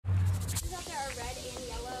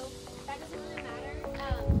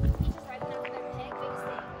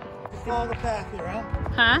Follow the path here, huh?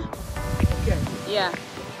 Huh? Okay. Yeah.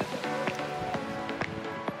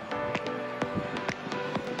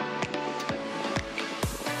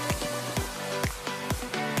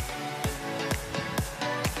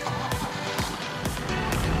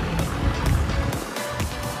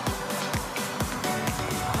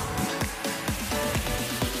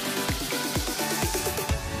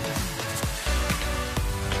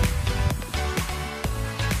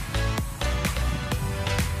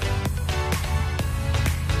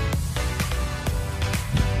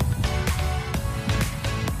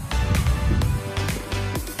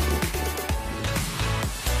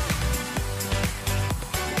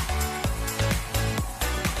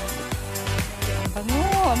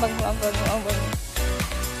 Ang bango.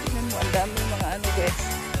 Tignan mo, ang dami mga ano guys.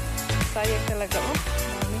 Sayang talaga, oh.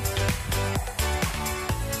 Mami.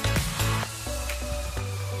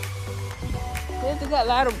 They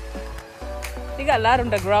got a lot on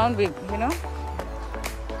the ground, babe, you know?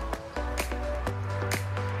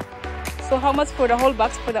 So how much for the whole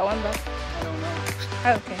box, for that one box?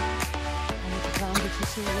 I don't know. Oh, okay. I need to count it to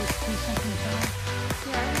see something down.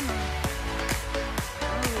 Yeah, I don't know.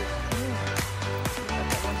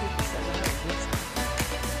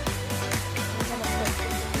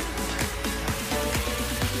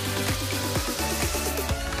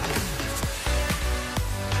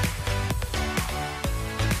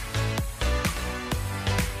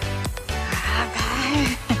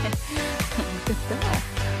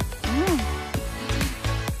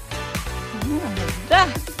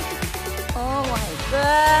 Oh my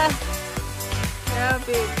god. Yeah,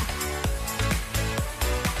 big.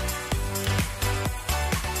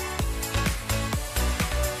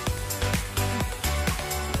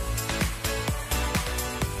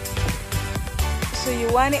 So you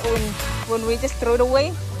want it when we just throw it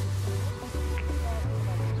away?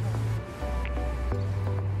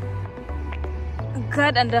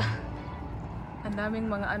 God, ang daming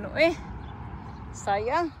mga ano eh.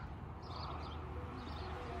 Sayang.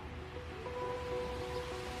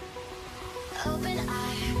 Open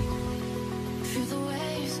eye, feel the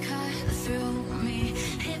waves cut through me,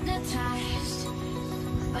 hypnotized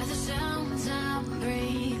by the sounds I'm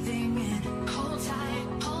breathing in. Hold tight,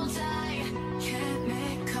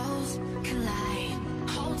 chemicals collide.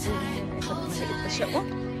 Hold tight, hold tight,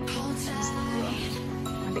 hold tight.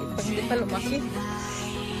 Hindi pa lumaki.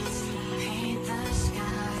 Paint the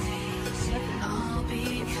skies, all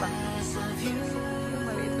because of you.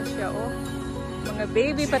 Maliit pa siya, oh. Mga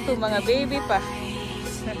baby pa to, mga baby pa.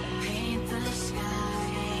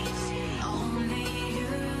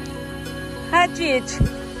 Ha, Chich?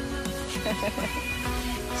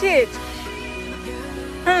 Chich?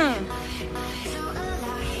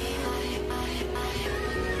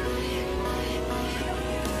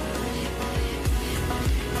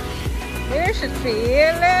 Here's the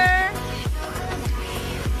trailer.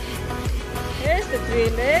 Here's the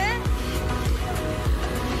trailer.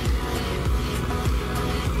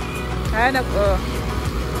 Hanap ko.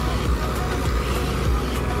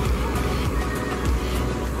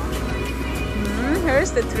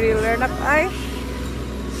 Here's the trailer. Ay.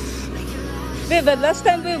 Babe, but last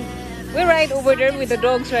time we ride over there with the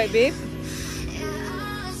dogs, right, babe?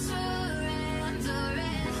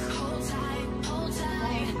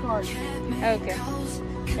 Okay.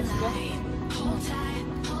 Let's go.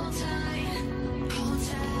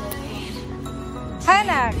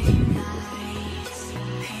 Hanak.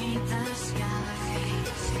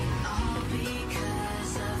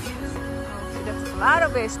 A lot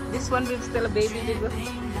of it. This one is still a baby.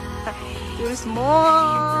 You're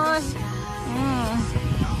small.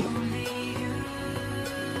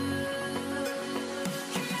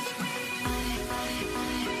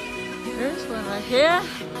 There's one right here.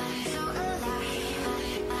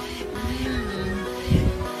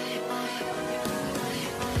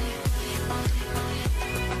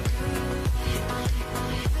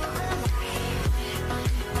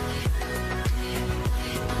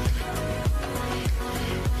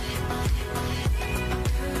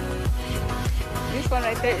 One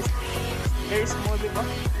right there is very small, people.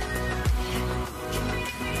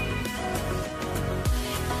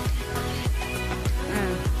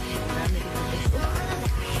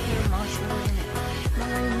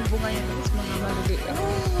 Mga yung bunga niya is mga maliliit.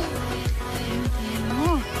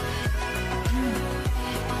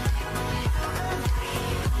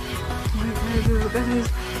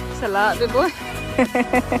 It's a lot, people.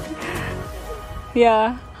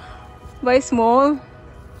 Yeah, by small.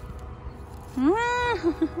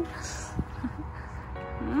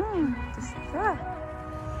 Just that.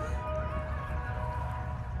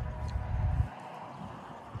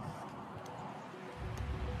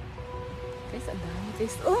 ang dami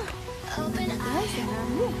guys. Oh! Guys, ang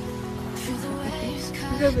dami. Feel the waves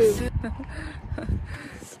cut Grabe.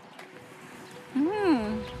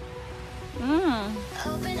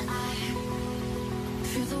 open eye.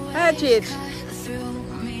 Feel the waves Hachit. through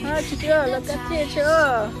me. Hachit, oh, look at it,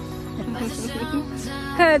 oh. But the sounds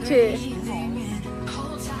I'm Hachit. breathing in.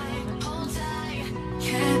 Hold tight, hold tight.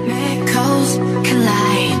 Chemicals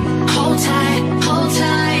collide. Hold tight, hold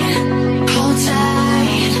tight, hold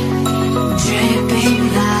tight. Dripping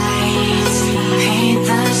lights paint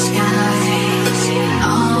the skies,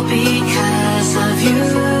 all because of you.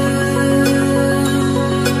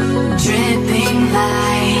 Dripping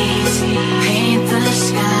lights paint the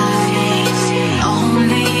skies,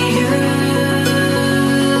 only you.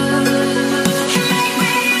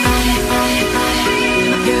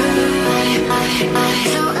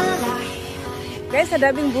 So alive. Guys, ang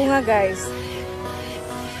daming bunga guys.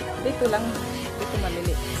 Dito lang. Dito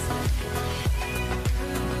malili.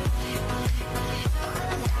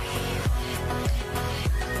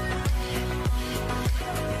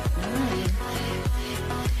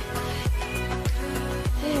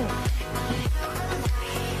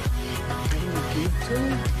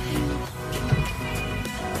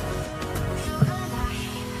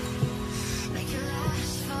 Make it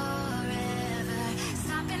last forever.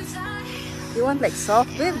 Stop in time. You want like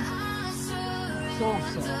soft babe?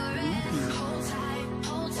 Soft.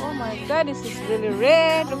 Oh my god, this is really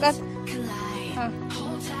red. Look at. Collide. Huh.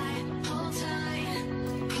 Hold tight, hold tight,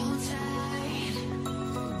 hold tight.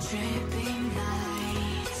 Dripping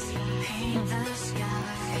lights paint the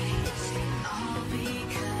skies, all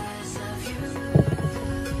because of you.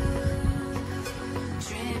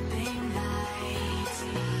 Dripping lights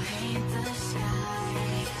paint the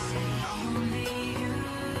skies, only you.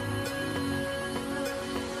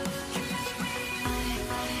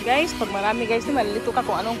 Guys, pag marami guys, malilito ka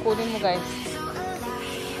kung anong kunin mo guys.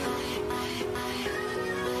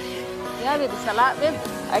 Yeah, babe, it's a lot, babe.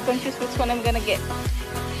 I can choose which one I'm gonna get.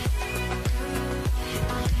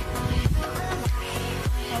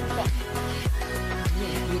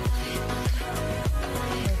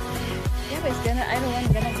 Yeah, but it's gonna, I don't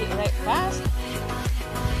want gonna get right fast.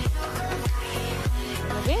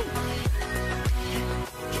 Babe,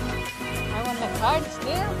 I want my card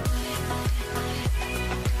still.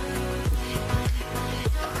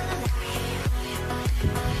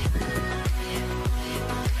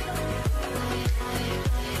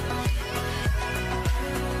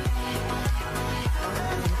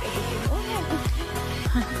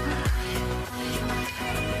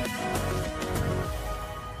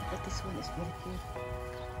 But this one is very good.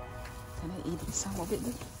 Can I eat some of it?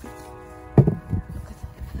 Look at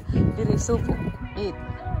that. Very soup. Eat.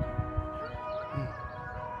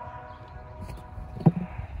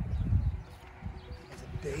 It's a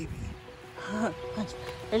baby.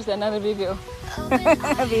 Here's another video.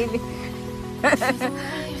 Baby.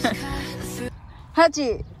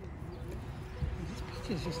 Hachi. These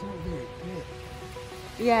peaches just aren't very big.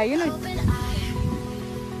 Yeah, you know,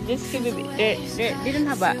 this could be, they didn't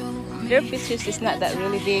have a, their pictures is not that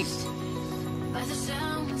really big. By the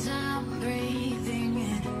sounds I'm breathing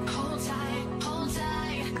in. Hold tight, hold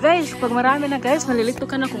tight, Guys, pag marami na guys, malilito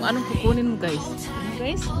ka na kung anong kukunin mo guys. Ano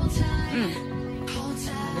guys? hold tight, Mm. hold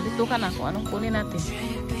tight. Malilito ka na kung anong kunin natin.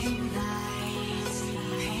 Dripping lights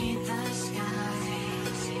paint the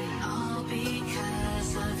skies, all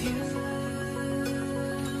because of you.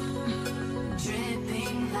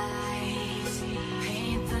 Dripping lights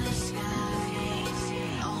paint the skies,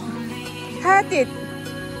 only you. Hatit!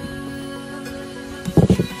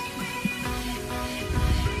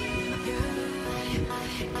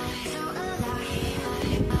 So alive.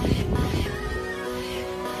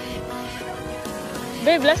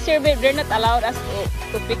 Babe, last year babe, they're not allowed us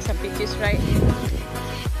to pick some pictures, right?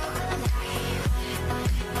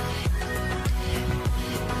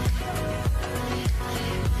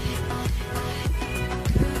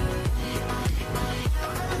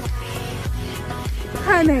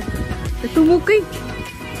 Hanay! Tumukay!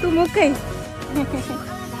 Tumukay! Make it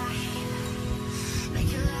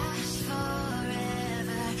last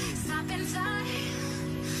forever. Stop in time.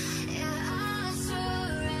 Yeah, I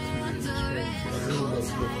surrender. Hold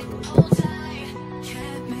tight, hold tight.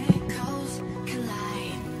 Chemicals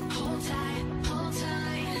collide. Hold tight, hold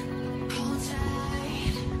tight, hold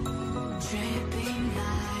tight. Dripping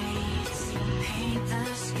lights paint the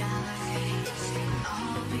skies,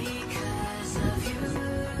 all because of you.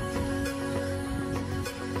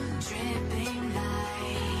 Dripping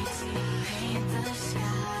lights paint the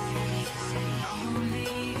skies, only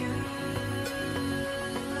you.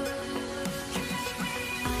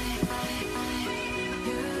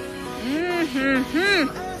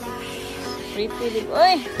 Pretty big.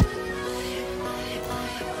 Oy!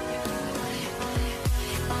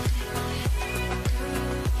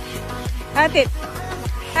 Hatit!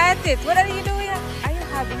 Hatit! What are you doing? Are you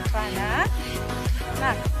having fun, huh?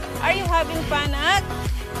 Nak, are you having fun, Nak?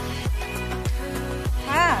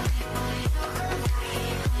 Ha?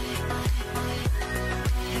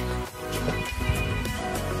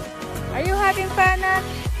 Are you having fun, Nak?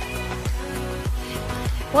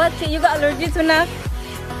 What? You got allergy to Nak?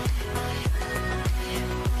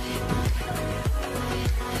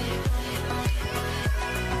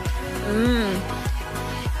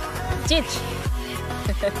 Chich.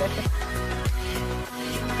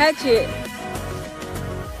 Hachi.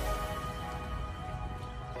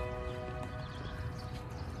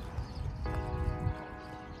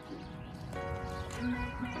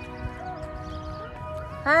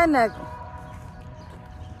 Anak.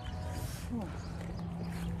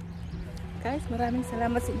 Guys, maraming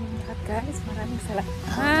salamat sa inyong lahat, guys. Maraming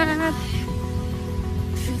salamat.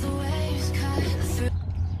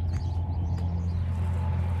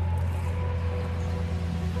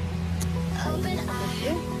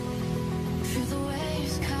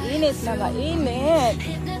 Init na mainit.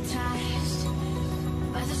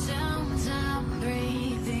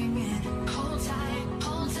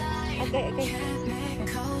 Okay, okay.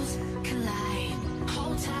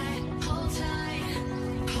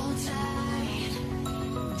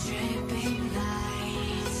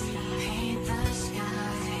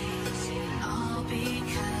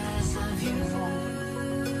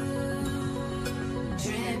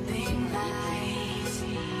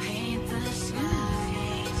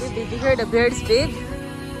 Did you hear the birds big?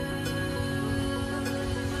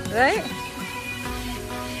 Right?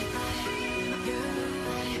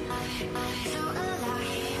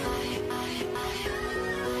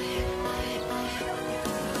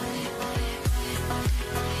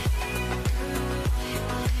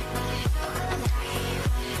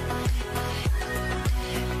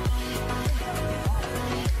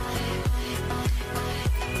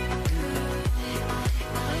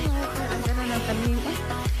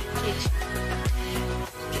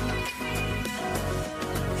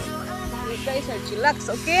 You guys are chillax,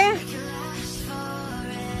 okay?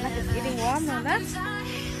 Nak, it's getting warm now, Nak.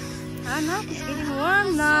 Nak, it's getting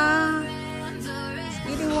warm now. It's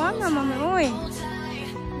getting warm now, Mami. Oy.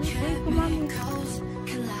 Wait ko, Mami.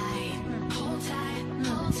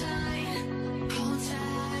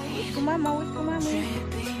 Wait ko, Mama. Wait ko, Mami.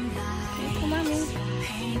 Wait ko, Mami.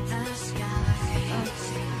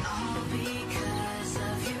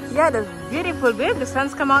 Yeah, that's beautiful, babe. The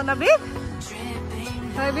sun's come out now, babe.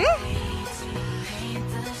 Baby?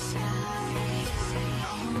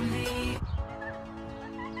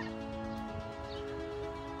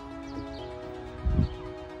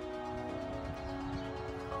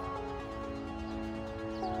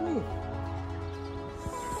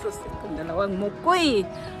 Sus, itong dalawang mukoy.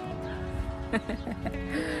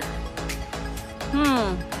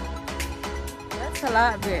 That's a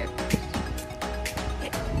lot, babe.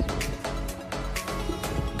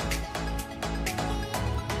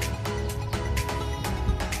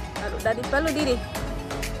 Daddy palo diri.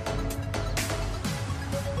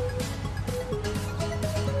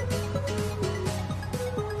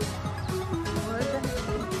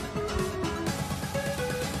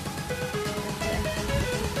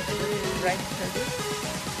 Right.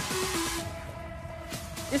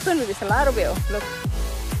 This one will be salado, beo. Look.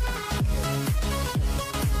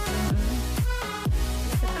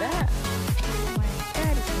 Look at that. Oh my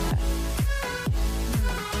God, it's hot.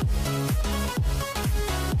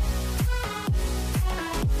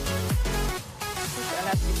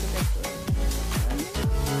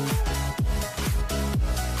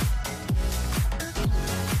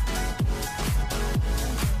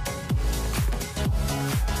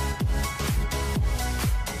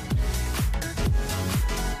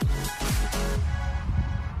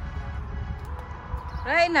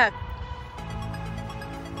 Right, Nak?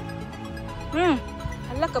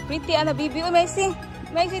 Hala, ka-pretty ana bibi. Uy, Maisy.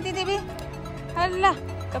 Maisy, di, bi. Hala,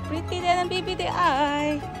 ka-pretty din ang bibi, di,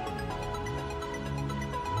 ay.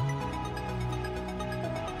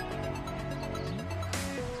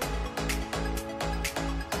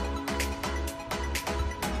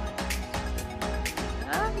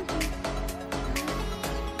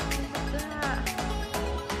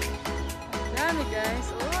 Dami, guys.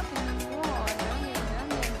 Oh, tingnan mo.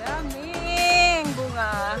 Daming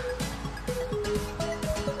bunga.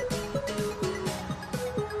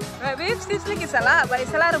 Right, babe? Seems like it's a lot, but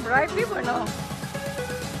it's a lot of bright people, no?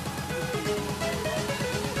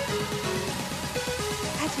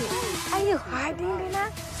 Are you hiding,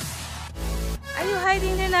 Dina? Are you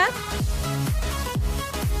hiding there, Nat?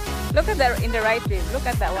 Look at that in the right babe. Look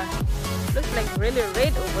at that one. Looks like really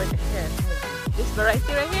red over here. This variety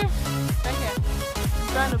right here. Right here. In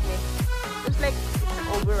front of me. Looks like it's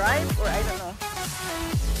overripe or I don't know.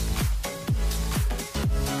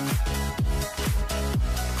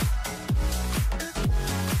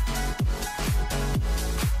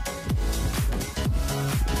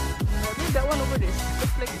 That one over there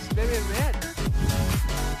looks like it's very red.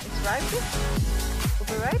 It's ripe?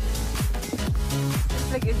 Overripe?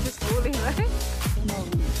 Looks like it's just cooling, right?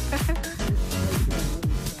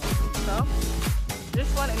 So, this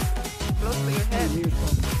one is close to your head.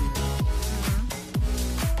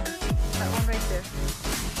 That one right there.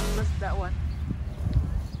 Plus that one.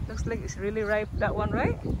 Looks like it's really ripe. That one,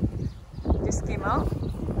 right? Just came out.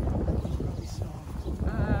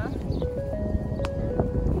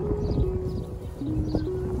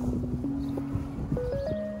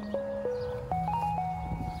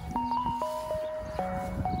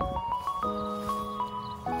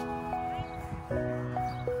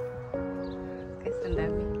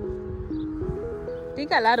 They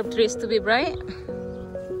got a lot of trees to be bright.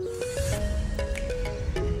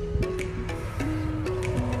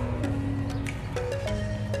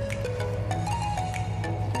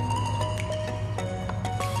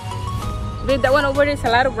 Babe, that one over there is a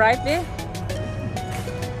lot of bright, babe.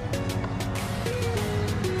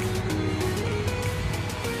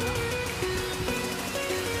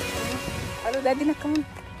 Follow daddy na, come on.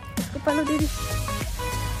 Let's go follow daddy.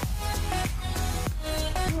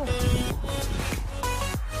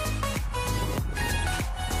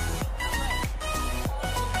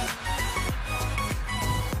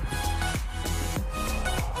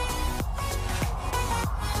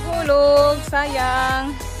 Nahuhulog,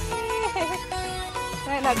 sayang.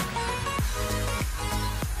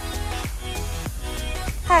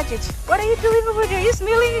 Hatch, what are you doing over there? You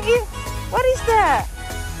smelling again? What is that?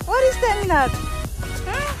 What is that, Minat?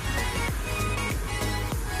 Huh?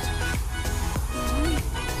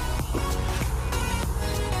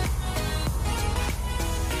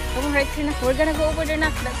 Come on, right here, Nak. We're gonna go over there,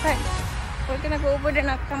 Nak. That side. We're gonna go over there,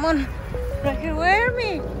 Nak. Come on. Right here, where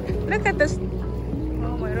me? Look at this.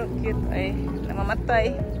 Oh my God, cute. Ay,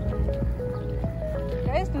 namamatay.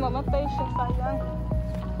 Guys, namamatay siya, sayang.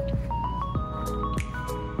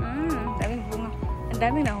 Daming bunga. Ang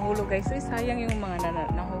daming nahuhulog, guys. Ay, sayang yung mga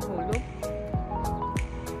nahuhulog.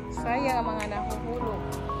 Sayang ang mga nahuhulog.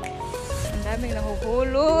 Ang daming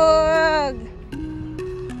nahuhulog.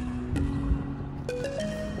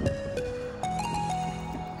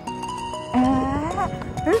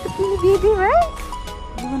 There's a teeny baby, right?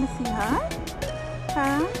 You wanna see her?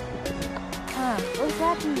 Huh? Where's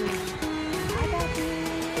Daddy? Hi, Daddy.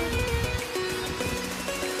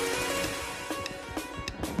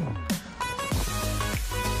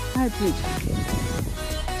 Hi, Peach.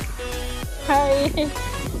 Hi.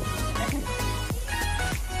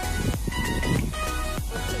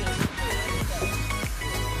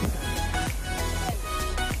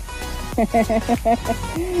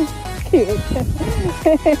 Cute.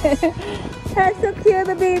 That's so cute.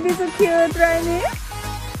 The baby's so cute, right?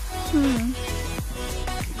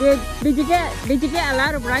 Did you get a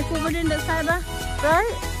lot of rice over there in that side,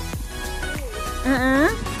 right?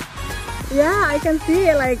 Yeah, I can see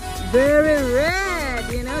it like very red,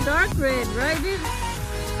 you know, dark red, right?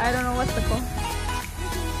 I don't know what's the call.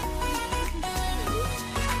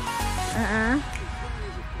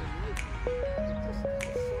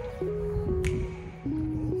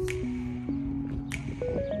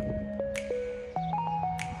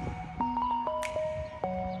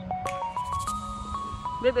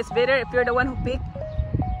 Babe, it's better if you're the one who picked.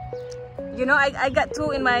 You know, I got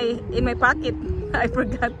two in my pocket. I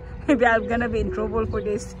forgot. Maybe I'm gonna be in trouble for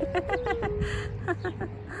this.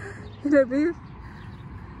 You know, babe?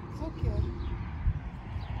 So cute.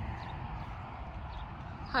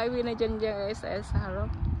 Highway na dyan guys sa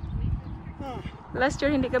harap. Last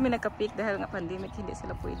year hindi kami nakapick dahil nga pandemic, hindi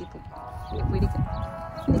sila pwede po.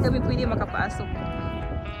 Hindi kami pwede makapasok.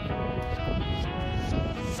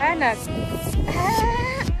 Anak.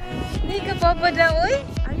 Hindi ka papada, oy.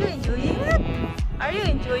 Are you enjoying it? Are you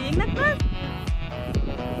enjoying it, man?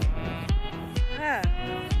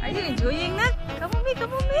 Are you enjoying it? Come on, me,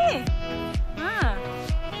 come on, me.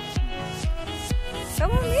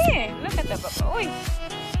 Come on, me. Look at that, papa. Oy.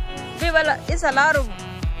 Babe, it's a lot of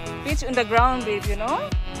pitch on the ground, babe, you know?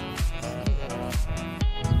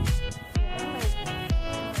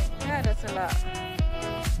 Yeah, that's a lot.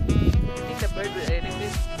 I think the bird will eat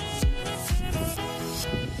it.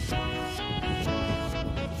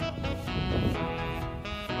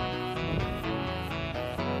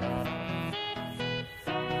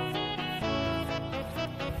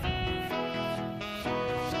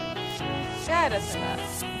 Yeah, that's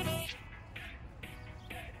enough.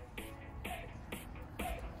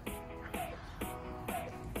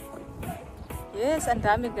 Yes, ang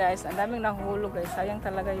dami guys. Ang daming nahuhulog guys. Sayang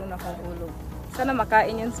talaga yung nahuhulog. Sana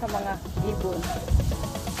makain yun sa mga ibon.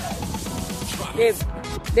 Babe,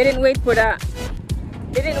 didn't wait for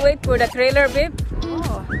the trailer, babe.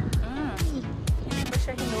 Oh. Hindi pa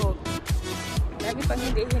siya hinog. Dami pang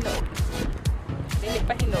hindi hinog. Dili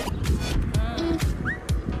pa hinog.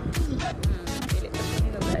 Dili pa siya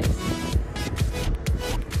hinog guys.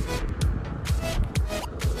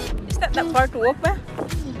 Is that far to walk ba?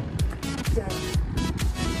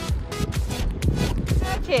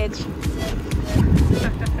 Package.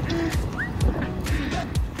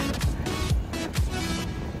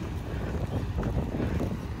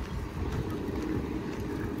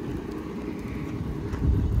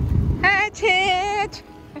 Hatchet.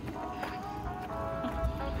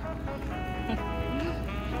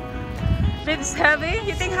 It's heavy.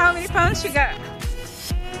 You think how many pounds you got?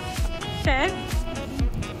 10?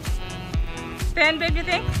 10, babe, you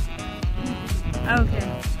think? Okay.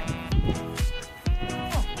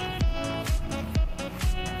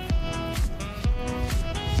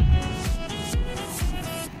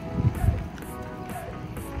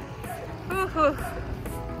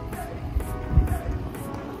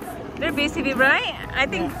 They're busy, right? I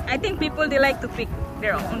think people, they like to pick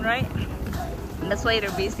their own, right? That's why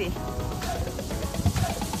they're busy.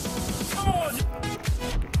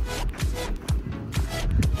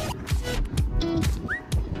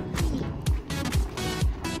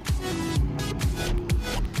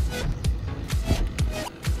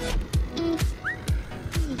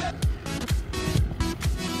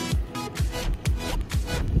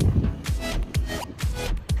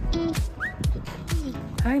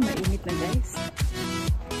 Ay, mainit na guys.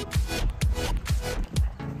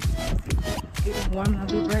 It's getting warm. I'll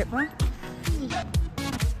be right back.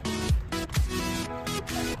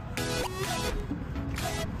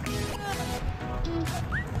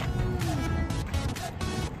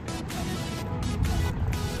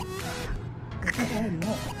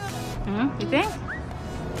 You think?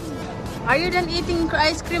 Are you done eating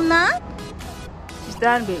ice cream now? It's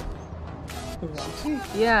done, babe.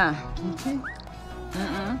 Yeah.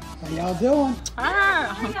 How y'all doing?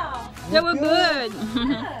 They were good.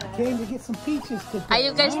 Came to get some peaches today. Are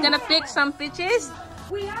you guys gonna pick some peaches?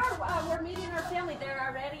 We are. We're meeting our family. They're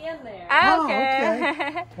already in there.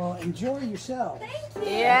 Okay. Well, enjoy yourself.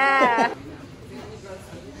 Yeah.